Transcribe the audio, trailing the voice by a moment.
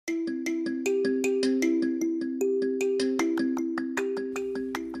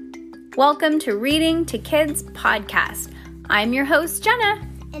Welcome to Reading to Kids podcast. I'm your host, Jenna.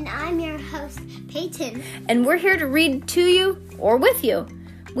 And I'm your host, Peyton. And we're here to read to you or with you.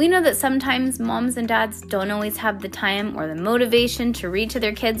 We know that sometimes moms and dads don't always have the time or the motivation to read to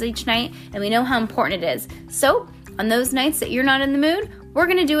their kids each night, and we know how important it is. So, on those nights that you're not in the mood, we're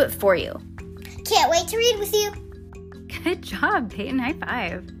going to do it for you. Can't wait to read with you. Good job, Peyton. High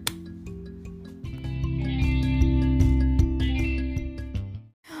five.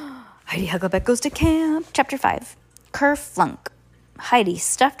 Heidi Hucklebeck Goes to Camp. Chapter 5. Kerflunk. Heidi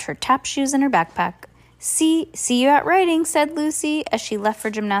stuffed her tap shoes in her backpack. See you at riding, said Lucy as she left for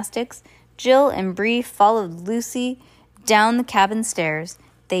gymnastics. Jill and Bree followed Lucy down the cabin stairs.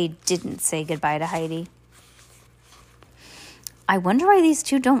 They didn't say goodbye to Heidi. I wonder why these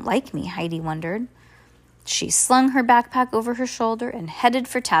two don't like me, Heidi wondered. She slung her backpack over her shoulder and headed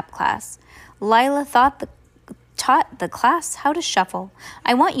for tap class. Lila taught the class how to shuffle.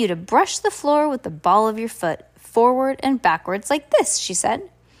 I want you to brush the floor with the ball of your foot, forward and backwards like this, she said.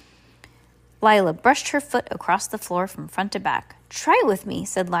 Lila brushed her foot across the floor from front to back. Try with me,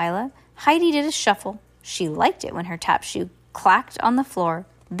 said Lila. Heidi did a shuffle. She liked it when her tap shoe clacked on the floor.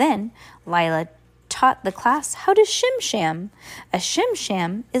 Then Lila taught the class how to shim-sham. A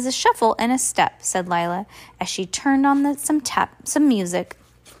shim-sham is a shuffle and a step, said Lila, as she turned on some music.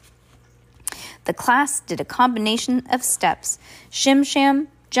 The class did a combination of steps, shim-sham,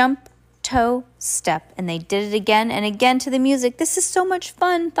 jump, toe, step, and they did it again and again to the music. This is so much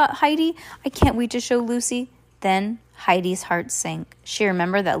fun, thought Heidi. I can't wait to show Lucy. Then Heidi's heart sank. She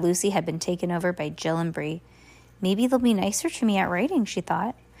remembered that Lucy had been taken over by Jill and Bree. Maybe they'll be nicer to me at riding, she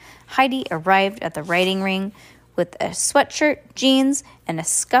thought. Heidi arrived at the riding ring with a sweatshirt, jeans, and a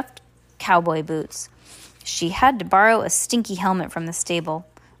scuffed cowboy boots. She had to borrow a stinky helmet from the stable.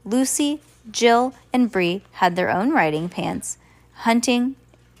 Lucy, Jill, and Bree had their own riding pants, hunting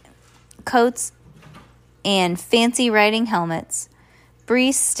coats, and fancy riding helmets.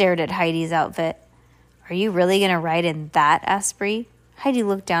 Bree stared at Heidi's outfit. Are you really going to ride in that? Asked Bree. Heidi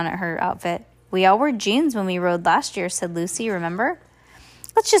looked down at her outfit. We all wore jeans when we rode last year, said Lucy, remember?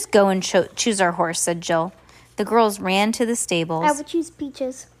 Let's just go and choose our horse, said Jill. The girls ran to the stables. I would choose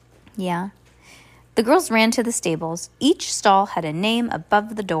Peaches. Yeah. The girls ran to the stables. Each stall had a name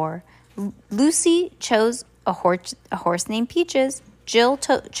above the door. Lucy chose a horse named Peaches. Jill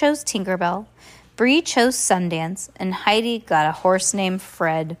chose Tinkerbell. Bree chose Sundance. And Heidi got a horse named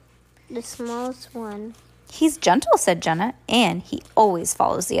Fred. The smallest one. He's gentle, said Jenna, and he always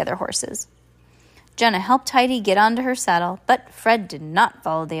follows the other horses. Jenna helped Heidi get onto her saddle, but Fred did not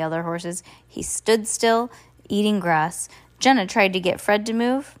follow the other horses. He stood still, eating grass. Jenna tried to get Fred to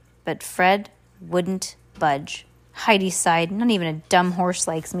move, but Fred wouldn't budge. Heidi sighed. Not even a dumb horse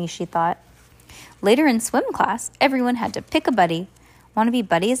likes me, she thought. Later in swim class, everyone had to pick a buddy. Want to be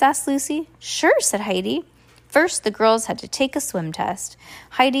buddies? Asked Lucy. Sure, said Heidi. First, the girls had to take a swim test.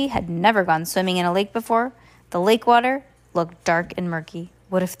 Heidi had never gone swimming in a lake before. The lake water looked dark and murky.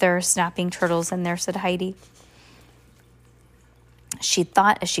 What if there are snapping turtles in there, said Heidi. She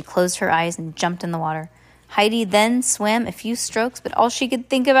thought as she closed her eyes and jumped in the water. Heidi then swam a few strokes, but all she could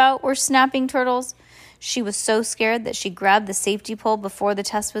think about were snapping turtles. She was so scared that she grabbed the safety pole before the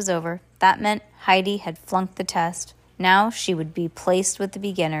test was over. That meant Heidi had flunked the test. Now she would be placed with the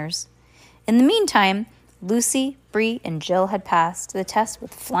beginners. In the meantime, Lucy, Bree, and Jill had passed the test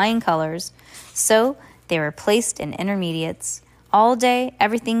with flying colors, so they were placed in intermediates. All day,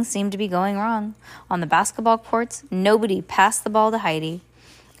 everything seemed to be going wrong. On the basketball courts, nobody passed the ball to Heidi.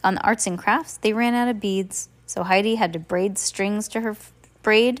 On the arts and crafts, they ran out of beads, so Heidi had to braid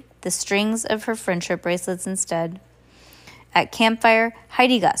the strings of her friendship bracelets instead. At campfire,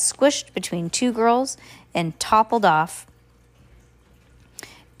 Heidi got squished between two girls and toppled off.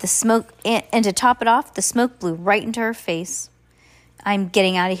 And to top it off, the smoke blew right into her face. I'm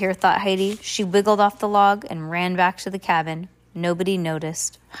getting out of here, thought Heidi. She wiggled off the log and ran back to the cabin. Nobody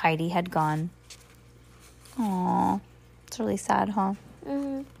noticed. Heidi had gone. Aw, it's really sad, huh?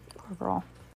 Mm-hmm. Poor girl.